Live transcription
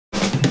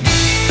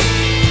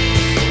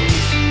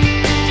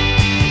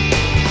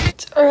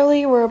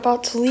we're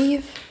about to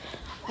leave.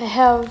 I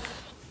have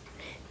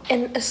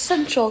an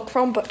essential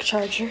Chromebook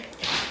charger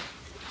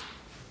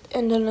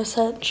and an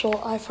essential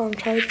iPhone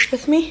charger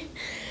with me.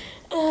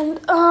 And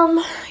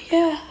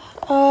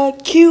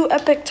cue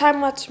epic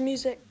time-lapse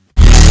music.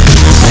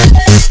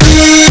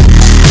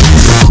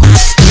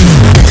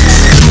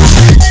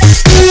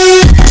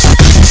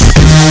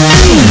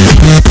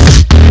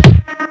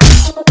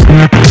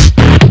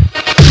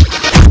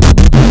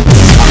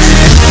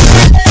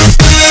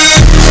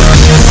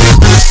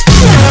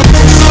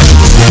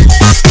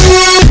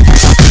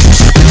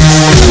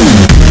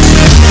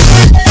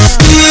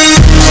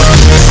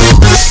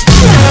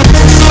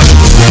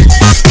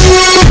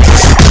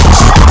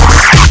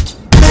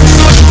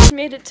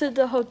 Made it to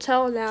the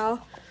hotel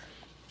now.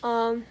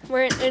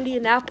 We're in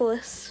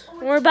Indianapolis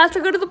and we're about to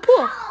go to the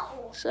pool.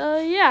 So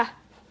yeah.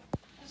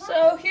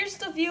 So here's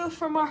the view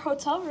from our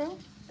hotel room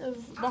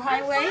of the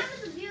highway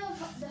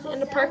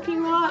and the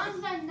parking lot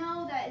I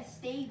know that it's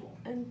stable.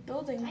 and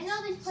buildings. I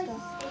know these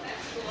places.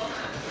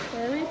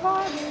 Harry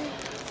Potter.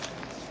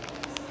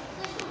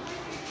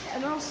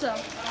 And also,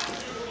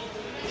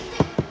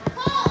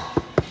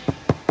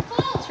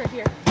 it's right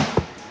here.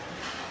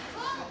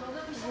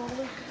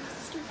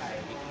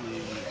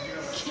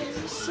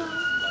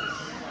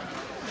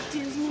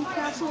 Disney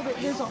Castle, but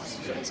there's all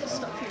sorts of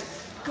stuff here.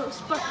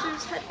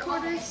 Ghostbusters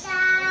headquarters.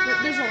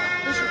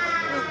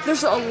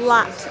 There's a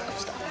lot of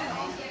stuff.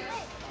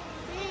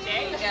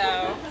 There you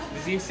go.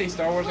 Does he say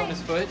Star Wars on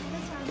his foot?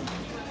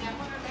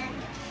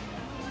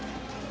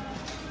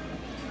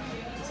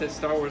 It says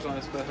Star Wars on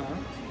his foot, huh?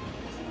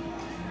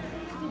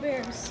 The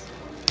bears.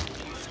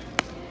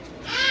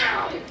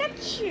 Ow,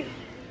 touch you.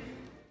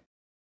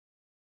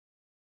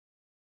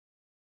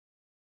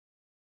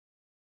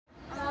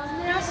 On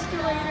the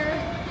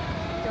escalator.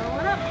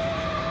 Going up.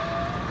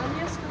 On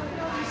the escalator.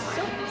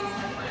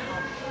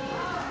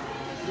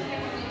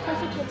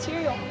 Perfect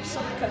material for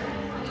soap cutting.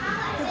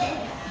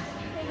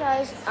 Hey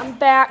guys, I'm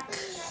back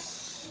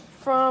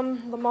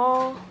from the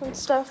mall and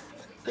stuff.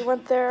 We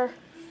went there.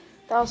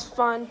 That was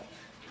fun.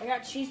 I got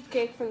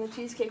cheesecake from the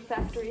Cheesecake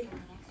Factory.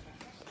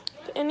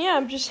 And yeah,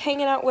 I'm just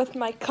hanging out with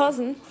my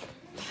cousin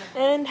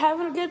and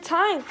having a good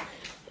time.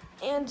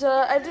 And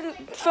I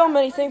didn't film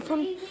anything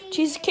from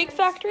Cheesecake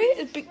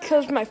Factory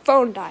because my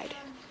phone died.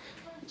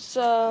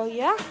 So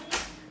yeah,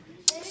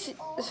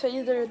 it's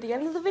either the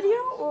end of the video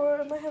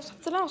or I might have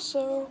something else.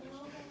 So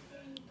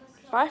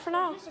bye for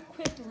now. Just a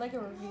quick Lego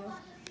review.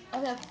 I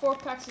have 4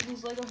 packs of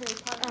these Lego Harry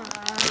Potter.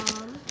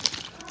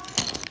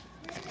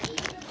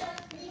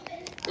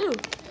 Ooh.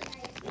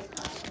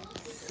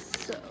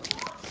 So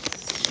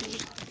let's see.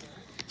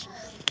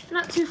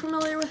 Not too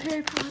familiar with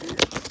Harry Potter.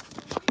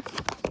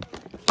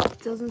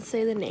 Doesn't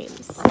say the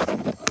names.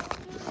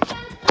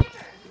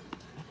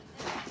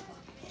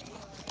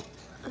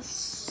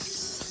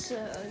 So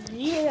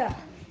yeah,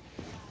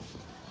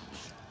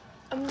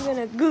 I'm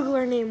gonna Google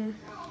her name,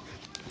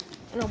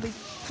 and I'll be.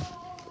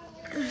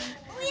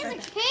 We have a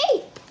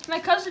cake. My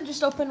cousin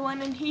just opened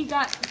one, and he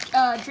got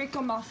Draco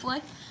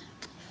Malfoy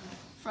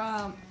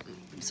from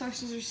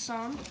Sorcerer's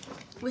Stone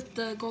with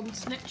the golden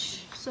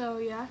snitch. So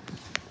yeah,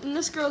 and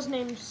this girl's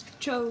name's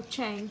Cho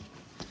Chang.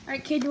 All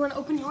right, kid, you want to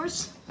open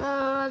yours?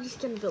 I'm just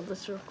gonna build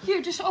this real quick.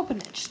 Here, just open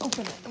it. Just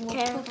open it. And we'll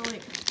put the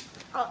link.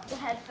 Oh, the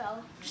head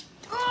fell.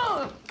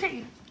 Oh,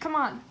 okay, come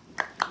on.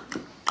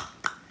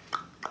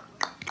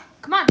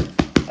 Come on.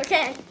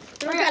 Okay,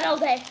 we're good all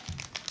day.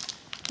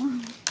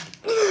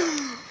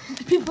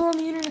 People on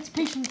the internet's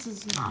patience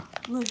is not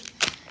good.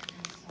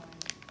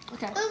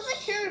 Okay. It looks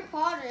like Harry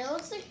Potter. It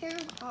looks like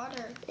Harry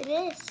Potter. It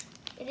is.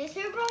 It is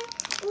Harry Potter?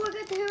 Oh, I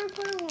got the Harry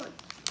Potter one.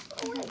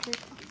 Oh, wait.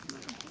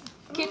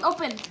 Kid,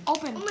 open.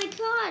 Open. Oh my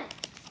god.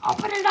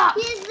 Open it up.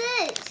 He is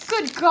this.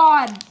 Good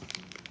God.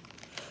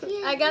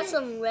 I got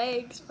some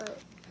legs, but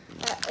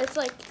it's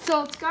like.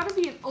 So it's got to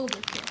be an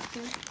older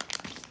character.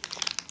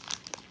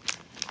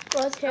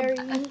 Well, it's Harry.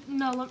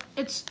 No,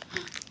 it's.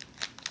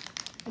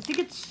 I think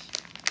it's.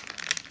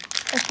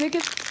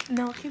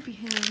 No, it can't be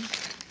him.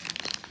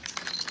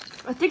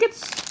 I think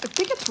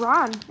it's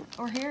Ron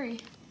or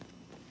Harry.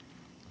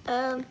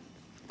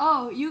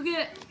 Oh, you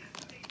get.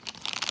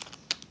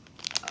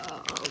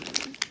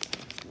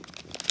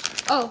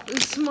 Oh,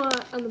 it's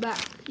smart on the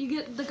back. You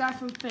get the guy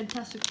from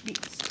Fantastic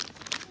Beasts.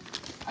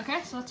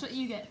 Okay, so that's what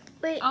you get.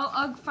 Wait.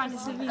 I'll find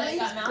his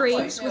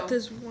Graves with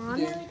his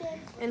wand,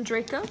 and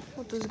Draco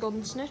with his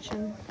golden snitch,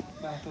 and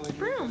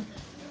Broom.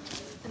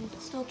 And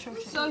still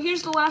Cho-Chang. So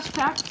here's the last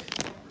pack.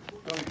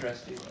 Don't be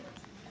dressed,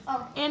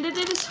 Oh. And it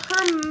is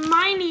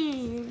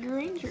Hermione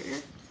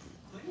Granger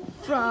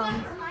from.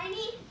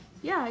 Hermione?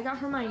 Yeah, I got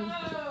Hermione.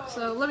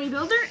 So let me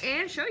build her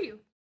and show you.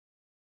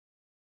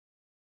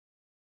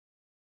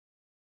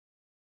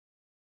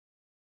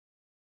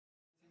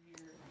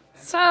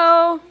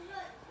 So,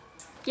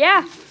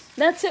 yeah,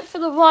 that's it for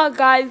the vlog,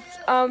 guys.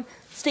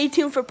 Stay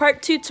tuned for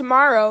part 2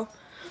 tomorrow.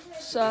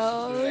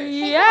 So,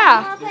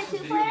 yeah. You wanna play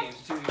 2 players?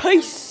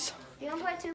 Peace. You wanna play 2